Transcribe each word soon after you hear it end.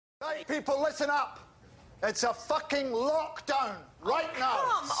Right, people, listen up. It's a fucking lockdown right now.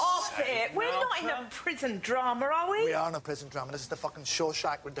 Come off it. We're not in a prison drama, are we? We are in a prison drama. This is the fucking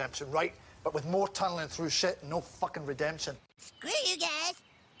Shawshank Redemption, right? But with more tunneling through shit and no fucking redemption. Screw you guys.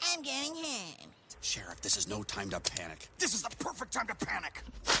 I'm going home. Sheriff, this is no time to panic. This is the perfect time to panic.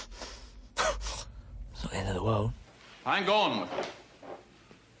 It's not the end of the world. I ain't going with you.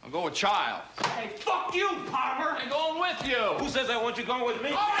 I'll go with Child. Hey, fuck you, Palmer! I'm going with you. Who says I want you going with me?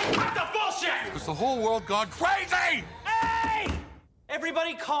 All right, cut the bullshit! Has the whole world gone crazy? Hey!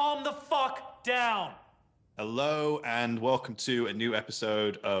 Everybody calm the fuck down. Hello and welcome to a new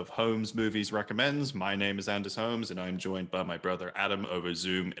episode of Holmes Movies Recommends. My name is Anders Holmes and I'm joined by my brother Adam over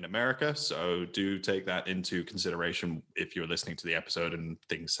Zoom in America. So do take that into consideration if you're listening to the episode and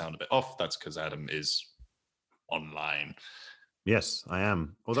things sound a bit off. That's because Adam is online. Yes, I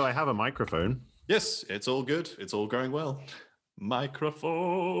am. Although I have a microphone. Yes, it's all good. It's all going well.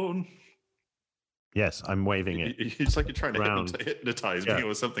 Microphone. Yes, I'm waving it. It's like you're trying to around. hypnotize me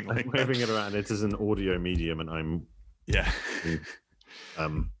or something like I'm that. waving it around. It is an audio medium, and I'm. Yeah.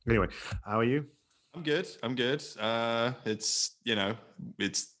 Anyway, how are you? I'm good. It's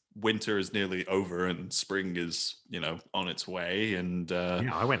it's winter is nearly over and spring is on its way. And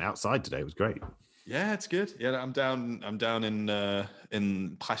Yeah, I went outside today. It was great. yeah, it's good. Yeah, I'm down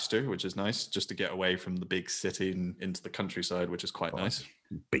in Pasteur, which is nice, just to get away from the big city and into the countryside, which is quite nice.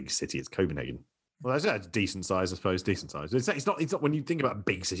 Big city. It's Copenhagen. Well, that's decent size, I suppose. Decent size. It's not. It's not when you think about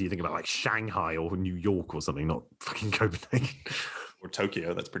big city, you think about like Shanghai or New York or something, not fucking Copenhagen Or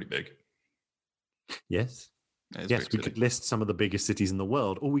Tokyo. That's pretty big. Yes. That is Yes, big we city. could list some of the biggest cities in the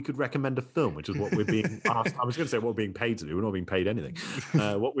world, or we could recommend a film, which is what we're being asked. I was going to say what we're being paid to do. We're not being paid anything.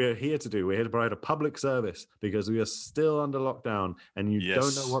 What we're here to do, we're here to provide a public service because we are still under lockdown and you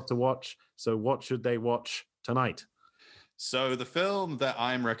don't know what to watch. So what should they watch tonight? So the film that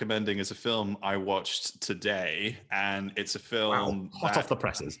I'm recommending is a film I watched today, and it's a film Hot off the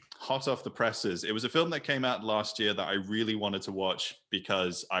presses. Hot off the presses. It was a film that came out last year that I really wanted to watch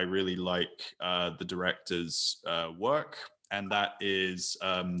because I really like the director's work, and that is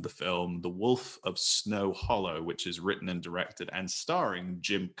the film The Wolf of Snow Hollow, which is written and directed and starring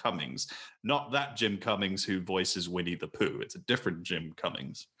Jim Cummings. Not that Jim Cummings who voices Winnie the Pooh. It's a different Jim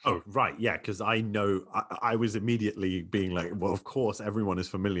Cummings. Oh, right. Yeah, because I know I was immediately being like, well, of course, everyone is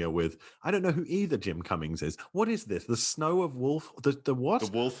familiar with. I don't know who either Jim Cummings is. What is this? The Snow of Wolf? The what?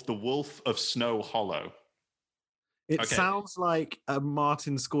 The Wolf of Snow Hollow. It sounds like a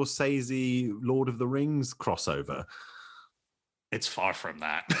Martin Scorsese Lord of the Rings crossover. It's far from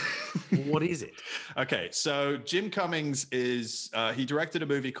that. What is it? Okay, so Jim Cummings is he directed a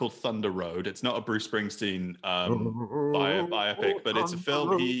movie called Thunder Road. It's not a Bruce Springsteen biopic, but it's a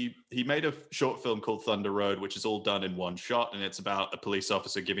film. He made a short film called Thunder Road, which is all done in one shot, and it's about a police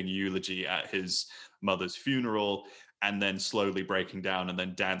officer giving a eulogy at his mother's funeral, and then slowly breaking down and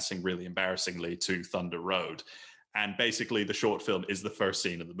then dancing really embarrassingly to Thunder Road. And basically, the short film is the first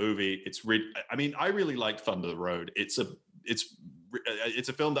scene of the movie. I really like Thunder Road. It's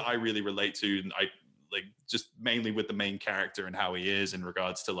a film that I really relate to, and I like just mainly with the main character and how he is in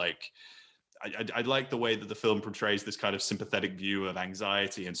regards to I like the way that the film portrays this kind of sympathetic view of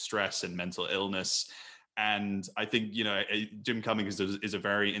anxiety and stress and mental illness. And I think, Jim Cummings is a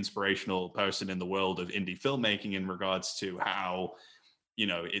very inspirational person in the world of indie filmmaking in regards to how,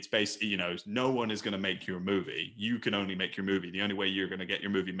 it's basically, no one is going to make your movie. You can only make your movie. The only way you're going to get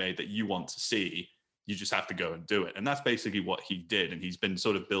your movie made that you want to see, you just have to go and do it. And that's basically what he did. And he's been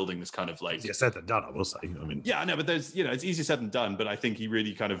sort of building this kind of like... Easier said than done, I will say. Yeah, I know, but there's, it's easier said than done. But I think he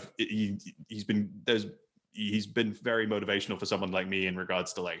really kind of, he's been very motivational for someone like me in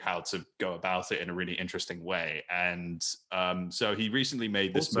regards to like how to go about it in a really interesting way. And so he recently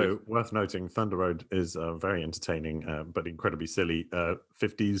made this also, movie. worth noting, Thunder Road is a very entertaining but incredibly silly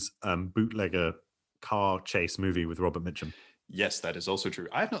 50s bootlegger car chase movie with Robert Mitchum. Yes, that is also true.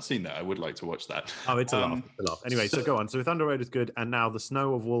 I have not seen that. I would like to watch that. Oh, it's a laugh. Anyway, so go on. So Thunder Road is good, and now the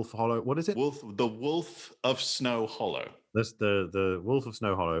Snow of Wolf Hollow. What is it? The Wolf of Snow Hollow. That's the Wolf of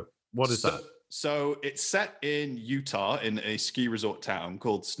Snow Hollow. What is that? So it's set in Utah in a ski resort town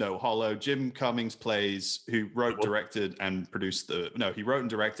called Snow Hollow. Jim Cummings he wrote and directed and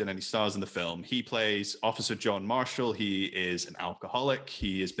he stars in the film. He plays Officer John Marshall. He is an alcoholic.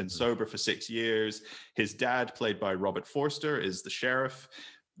 He has been sober for 6 years. His dad, played by Robert Forster, is the sheriff.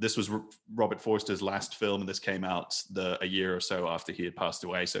 This was Robert Forster's last film, and this came out a year or so after he had passed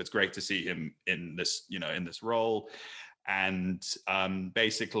away. So it's great to see him in this, in this role. And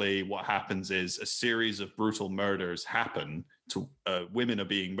basically what happens is a series of brutal murders happen to women are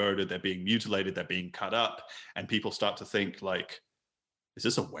being murdered, they're being mutilated, they're being cut up, and people start to think like,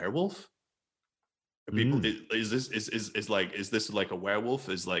 is this a werewolf? People, is this like a werewolf?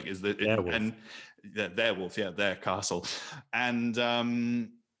 Is the Werewolf. and their wolf, yeah, their castle, and and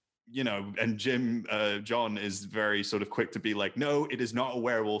John is very sort of quick to be like, no, it is not a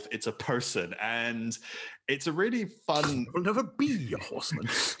werewolf, it's a person, and it's a really fun. Will never be a horseman.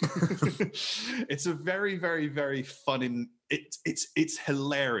 It's a very, very, very fun. It's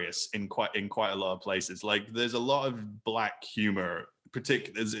hilarious in quite a lot of places. Like there's a lot of black humor.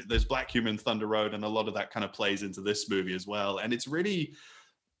 Particularly, there's black humor in Thunder Road, and a lot of that kind of plays into this movie as well. And it's really,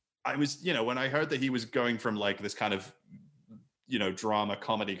 I was, when I heard that he was going from like this kind of, drama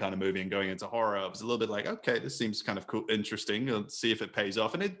comedy kind of movie and going into horror, I was a little bit like, okay, this seems kind of cool, interesting. Let's see if it pays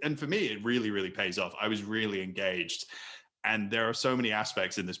off. And for me, it really, really pays off. I was really engaged, and there are so many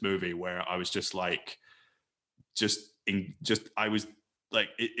aspects in this movie where I was just like, I was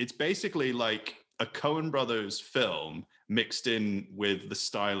like, it's basically like a Coen Brothers film mixed in with the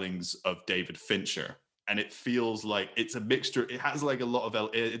stylings of David Fincher, and it feels like it's a mixture. It has like a lot of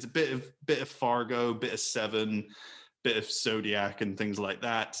it's a bit of Fargo, bit of Seven, bit of Zodiac, and things like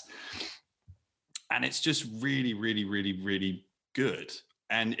that. And it's just really, really, really, really good.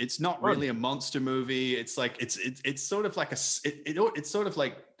 And it's not really a monster movie. It's like it's sort of like it's sort of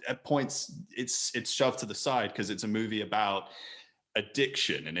like at points it's shoved to the side because it's a movie about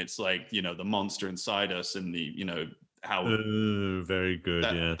addiction, and it's like the monster inside us, and the how very good,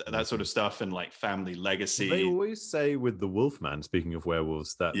 that sort of stuff, and like family legacy. They always say with the Wolfman, speaking of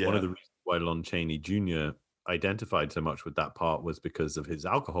werewolves, that one of the reasons why Lon Chaney Jr. identified so much with that part was because of his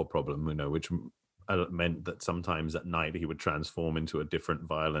alcohol problem, which meant that sometimes at night he would transform into a different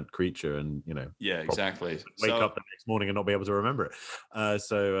violent creature, and exactly wake up the next morning and not be able to remember it.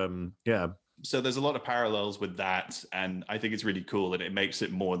 So there's a lot of parallels with that, and I think it's really cool, and it makes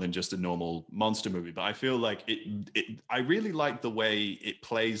it more than just a normal monster movie. But I feel like I really like the way it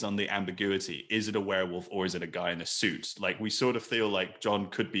plays on the ambiguity. Is it a werewolf or is it a guy in a suit? Like we sort of feel like John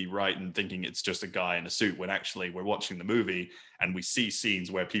could be right in thinking it's just a guy in a suit, when actually we're watching the movie and we see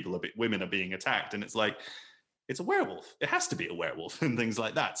scenes where women are being attacked, and it's like, it's a werewolf. It has to be a werewolf, and things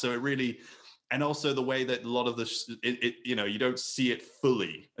like that. So it really. And also the way that a lot of this, you don't see it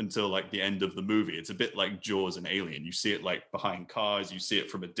fully until like the end of the movie. It's a bit like Jaws and Alien. You see it like behind cars, you see it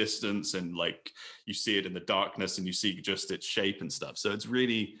from a distance, and like you see it in the darkness, and you see just its shape and stuff. So it's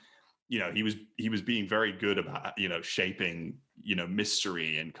really, he was being very good about, shaping,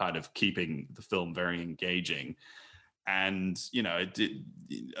 mystery and kind of keeping the film very engaging. And it did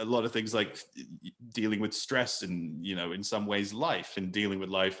a lot of things like dealing with stress and in some ways life, and dealing with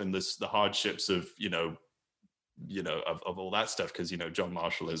life and the hardships of of all that stuff, because John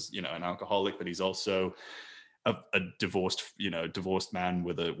Marshall is an alcoholic, but he's also a divorced man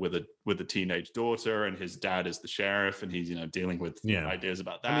with a teenage daughter, and his dad is the sheriff, and he's dealing with ideas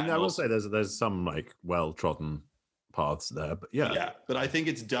about that. I mean, I will say there's some like well-trodden paths there, but but I think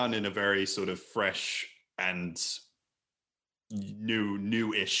it's done in a very sort of fresh and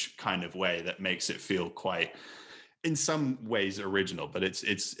new-ish kind of way that makes it feel quite, in some ways, original. But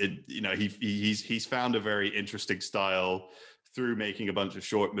he's found a very interesting style through making a bunch of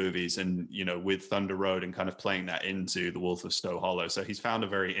short movies, and with Thunder Road, and kind of playing that into The Wolf of Snow Hollow. So he's found a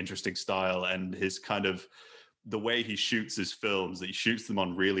very interesting style, and his kind of the way he shoots his films, that he shoots them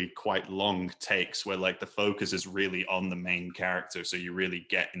on really quite long takes, where like the focus is really on the main character, so you really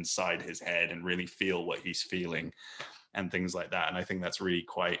get inside his head and really feel what he's feeling and things like that. And I think that's really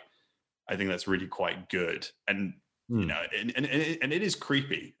quite good. And and it is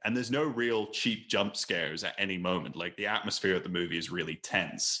creepy, and there's no real cheap jump scares at any moment. Like the atmosphere of the movie is really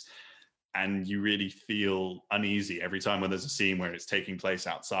tense, and you really feel uneasy every time when there's a scene where it's taking place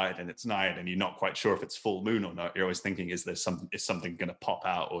outside and it's night, and you're not quite sure if it's full moon or not. You're always thinking, is something going to pop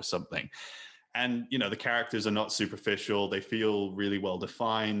out or something? And the characters are not superficial. They feel really well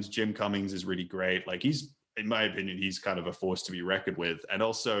defined. Jim Cummings is really great. Like in my opinion, he's kind of a force to be reckoned with. And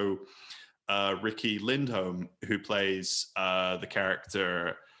also Riki Lindholm, who plays the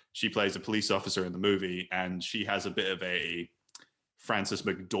character, she plays a police officer in the movie, and she has a bit of a Frances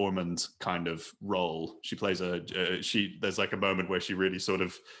McDormand kind of role. She plays there's like a moment where she really sort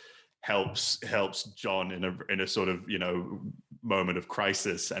of helps John in a sort of moment of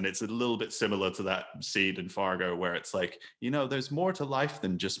crisis, and it's a little bit similar to that scene in Fargo where it's like, there's more to life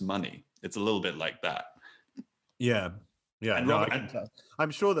than just money. It's a little bit like that. Yeah. And no, I'm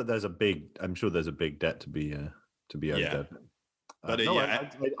sure that there's a big debt to be owed there. But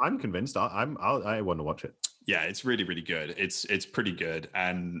I'm convinced. I want to watch it. Yeah, it's really, really good. It's pretty good,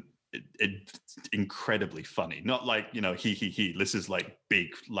 and it's incredibly funny. Not like he. This is like big,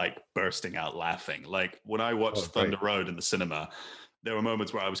 like bursting out laughing. Like when I watched Thunder Road in the cinema, there were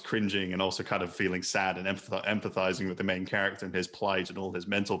moments where I was cringing and also kind of feeling sad and empathizing with the main character and his plight and all his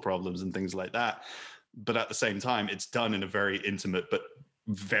mental problems and things like that. But at the same time, it's done in a very intimate but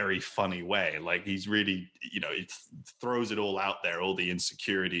very funny way. Like he's really, it throws it all out there, all the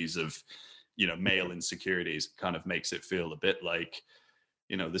insecurities of, male insecurities, kind of makes it feel a bit like,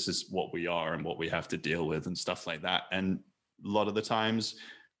 this is what we are and what we have to deal with and stuff like that. And a lot of the times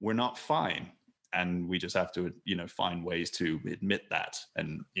we're not fine. And we just have to, find ways to admit that.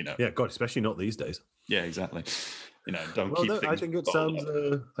 And, Yeah, God, especially not these days. Yeah, exactly. Don't Well, keep no, things I think it bottled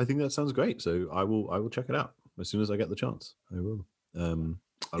sounds. up. I think that sounds great. So I will check it out as soon as I get the chance. I will.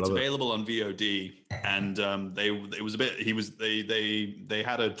 It's available on VOD, and they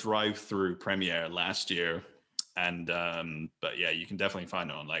had a drive-through premiere last year, and but yeah, you can definitely find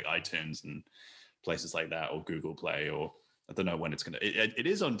it on like iTunes and places like that, or Google Play, or I don't know when it's gonna. It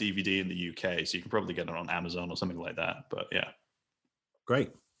is on DVD in the UK, so you can probably get it on Amazon or something like that. But yeah,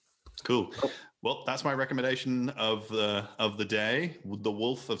 great, cool. Well, that's my recommendation of the day, The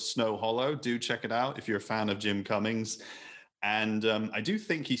Wolf of Snow Hollow. Do check it out if you're a fan of Jim Cummings. And I do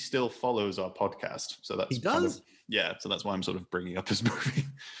think he still follows our podcast. So that's he does? So that's why I'm sort of bringing up his movie.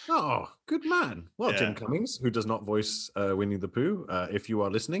 Oh, good man. Well, Yeah. Jim Cummings, who does not voice Winnie the Pooh, if you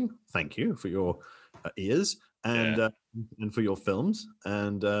are listening, thank you for your ears and for your films.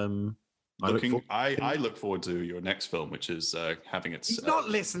 And I look forward to your next film, which is having its. He's not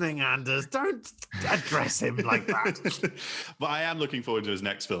listening, Anders. Don't address him like that. But I am looking forward to his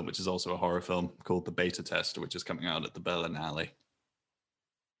next film, which is also a horror film called The Beta Test, which is coming out at the Berlinale.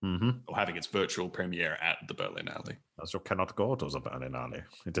 Mm-hmm. Or having its virtual premiere at the Berlinale. As you cannot go to the Berlinale.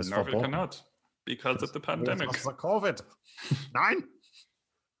 It is No, we forbidden. cannot, because of the pandemic. It's the COVID. Nine.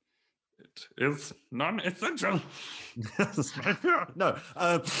 It is non-essential. No.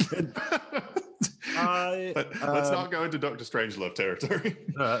 Let's not go into Dr. Strangelove territory.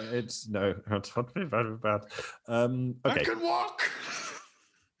 It's not very bad. Okay. I can walk.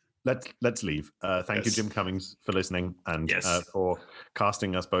 Let's leave. Thank you, Yes. Jim Cummings, for listening and Yes. for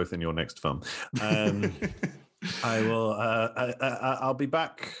casting us both in your next film. I will. I'll be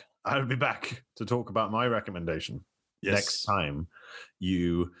back. I'll be back to talk about my recommendation next time.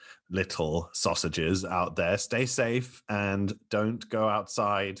 You little sausages out there, stay safe and don't go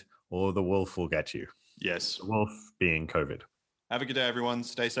outside, or the wolf will get you. Yes. The wolf being COVID. Have a good day, everyone.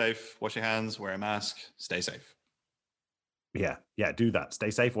 Stay safe. Wash your hands. Wear a mask. Stay safe. Yeah, do that.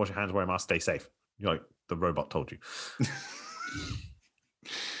 Stay safe. Wash your hands. Wear a mask. Stay safe. You're like the robot told you.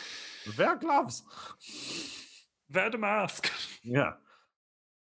 Wear gloves. Wear the mask. Yeah.